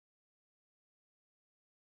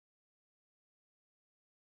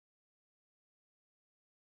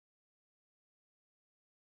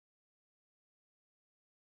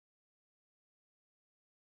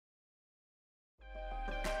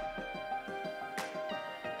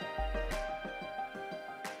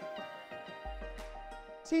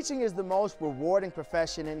Teaching is the most rewarding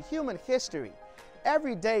profession in human history.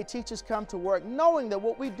 Every day, teachers come to work knowing that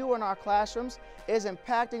what we do in our classrooms is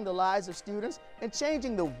impacting the lives of students and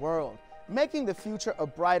changing the world, making the future a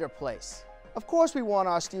brighter place. Of course, we want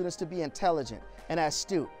our students to be intelligent and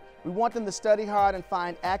astute. We want them to study hard and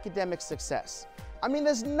find academic success. I mean,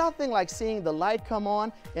 there's nothing like seeing the light come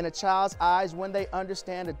on in a child's eyes when they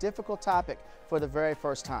understand a difficult topic for the very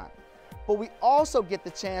first time. But we also get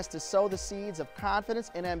the chance to sow the seeds of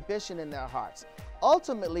confidence and ambition in their hearts.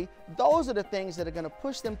 Ultimately, those are the things that are going to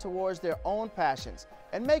push them towards their own passions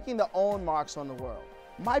and making their own marks on the world.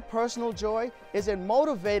 My personal joy is in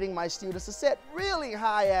motivating my students to set really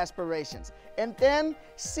high aspirations and then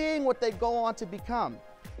seeing what they go on to become.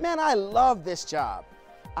 Man, I love this job.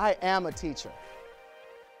 I am a teacher.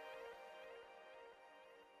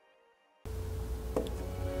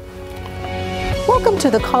 Welcome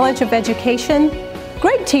to the College of Education.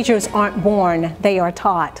 Great teachers aren't born, they are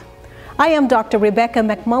taught. I am Dr. Rebecca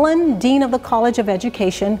McMullen, Dean of the College of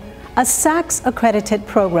Education, a SACS accredited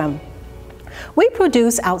program. We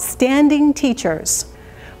produce outstanding teachers.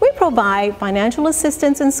 We provide financial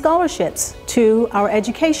assistance and scholarships to our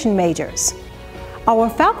education majors. Our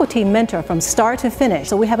faculty mentor from start to finish,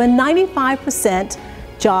 so we have a 95%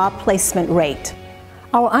 job placement rate.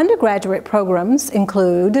 Our undergraduate programs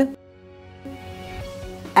include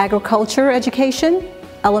agriculture education,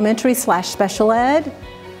 elementary/special ed,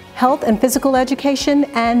 health and physical education,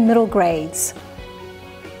 and middle grades.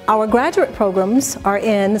 Our graduate programs are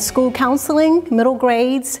in school counseling, middle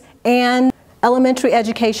grades, and elementary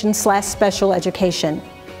education/special education.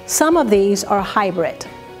 Some of these are hybrid.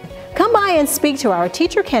 Come by and speak to our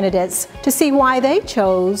teacher candidates to see why they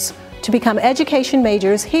chose to become education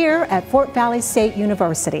majors here at Fort Valley State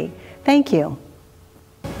University. Thank you.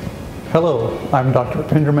 Hello, I'm Dr.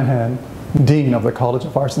 Upendra Mahan, Dean of the College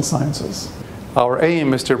of Arts and Sciences. Our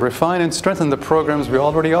aim is to refine and strengthen the programs we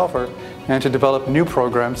already offer and to develop new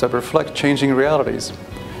programs that reflect changing realities.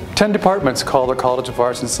 10 departments call the College of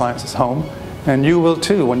Arts and Sciences home, and you will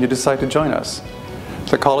too when you decide to join us.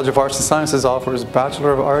 The College of Arts and Sciences offers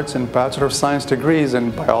Bachelor of Arts and Bachelor of Science degrees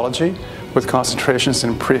in biology with concentrations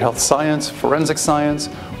in pre-health science, forensic science,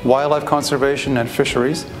 wildlife conservation, and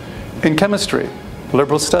fisheries, in chemistry,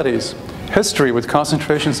 liberal studies, history with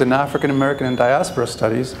concentrations in African American and diaspora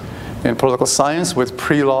studies, in political science with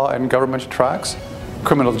pre-law and government tracks,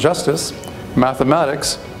 criminal justice,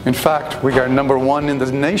 mathematics. In fact, we are #1 in the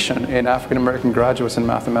nation in African American graduates in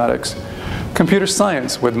mathematics. Computer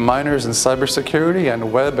science with minors in cybersecurity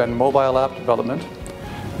and web and mobile app development.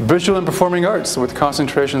 Visual and performing arts with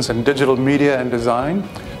concentrations in digital media and design,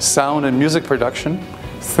 sound and music production,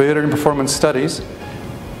 theater and performance studies.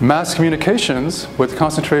 Mass communications with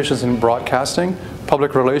concentrations in broadcasting,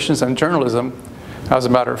 public relations, and journalism. As a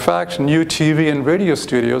matter of fact, new TV and radio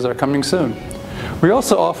studios are coming soon. We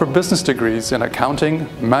also offer business degrees in accounting,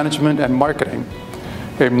 management, and marketing.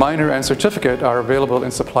 A minor and certificate are available in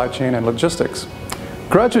supply chain and logistics.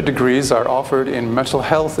 Graduate degrees are offered in mental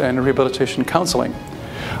health and rehabilitation counseling.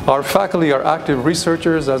 Our faculty are active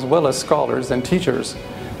researchers as well as scholars and teachers.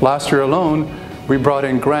 Last year alone, we brought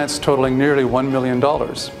in grants totaling nearly $1 million.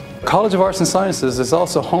 College of Arts and Sciences is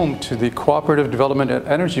also home to the Cooperative Development and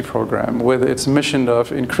Energy Program with its mission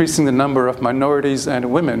of increasing the number of minorities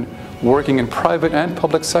and women working in private and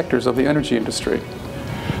public sectors of the energy industry.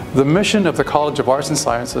 The mission of the College of Arts and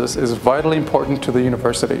Sciences is vitally important to the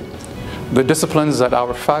university. The disciplines that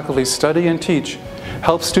our faculty study and teach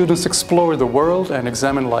help students explore the world and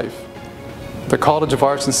examine life. The College of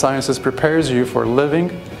Arts and Sciences prepares you for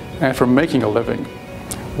living and for making a living.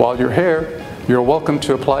 While you're here, you're welcome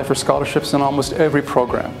to apply for scholarships in almost every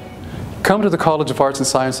program. Come to the College of Arts and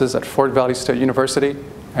Sciences at Fort Valley State University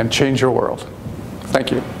and change your world.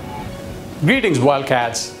 Thank you. Greetings,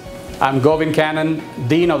 Wildcats. I'm Govin Cannon,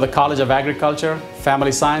 Dean of the College of Agriculture,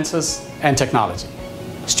 Family Sciences, and Technology.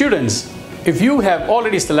 Students, if you have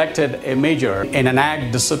already selected a major in an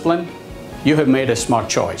ag discipline, you have made a smart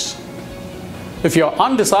choice. If you're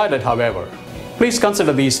undecided, however, please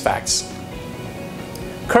consider these facts.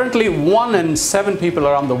 Currently, 1 in 7 people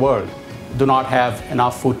around the world do not have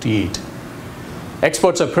enough food to eat.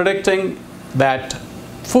 Experts are predicting that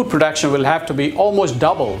food production will have to be almost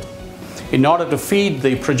doubled in order to feed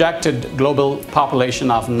the projected global population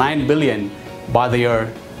of 9 billion by the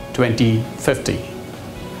year 2050.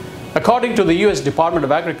 According to the US Department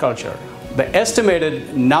of Agriculture, the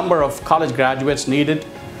estimated number of college graduates needed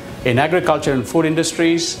in agriculture and food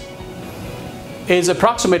industries is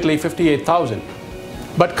approximately 58,000.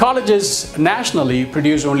 But colleges nationally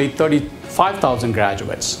produce only 35,000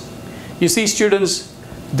 graduates. You see, students,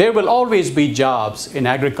 there will always be jobs in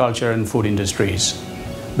agriculture and food industries.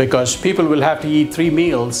 because people will have to eat 3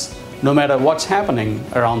 meals no matter what's happening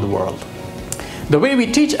around the world. The way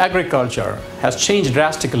we teach agriculture has changed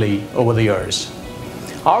drastically over the years.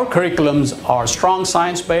 Our curriculums are strong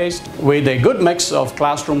science-based with a good mix of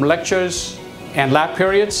classroom lectures and lab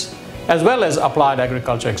periods, as well as applied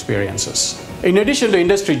agriculture experiences. In addition to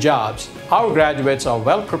industry jobs, our graduates are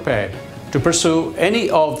well prepared to pursue any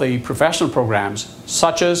of the professional programs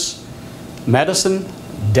such as medicine,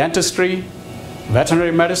 dentistry,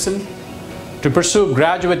 veterinary medicine, to pursue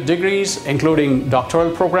graduate degrees including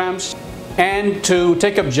doctoral programs, and to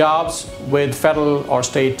take up jobs with federal or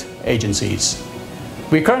state agencies.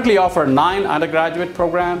 We currently offer 9 undergraduate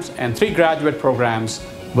programs and 3 graduate programs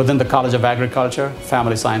within the College of Agriculture,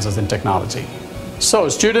 Family Sciences and Technology. So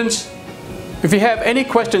students, if you have any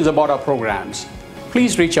questions about our programs,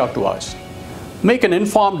 please reach out to us. Make an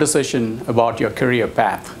informed decision about your career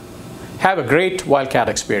path. Have a great Wildcat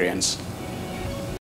experience.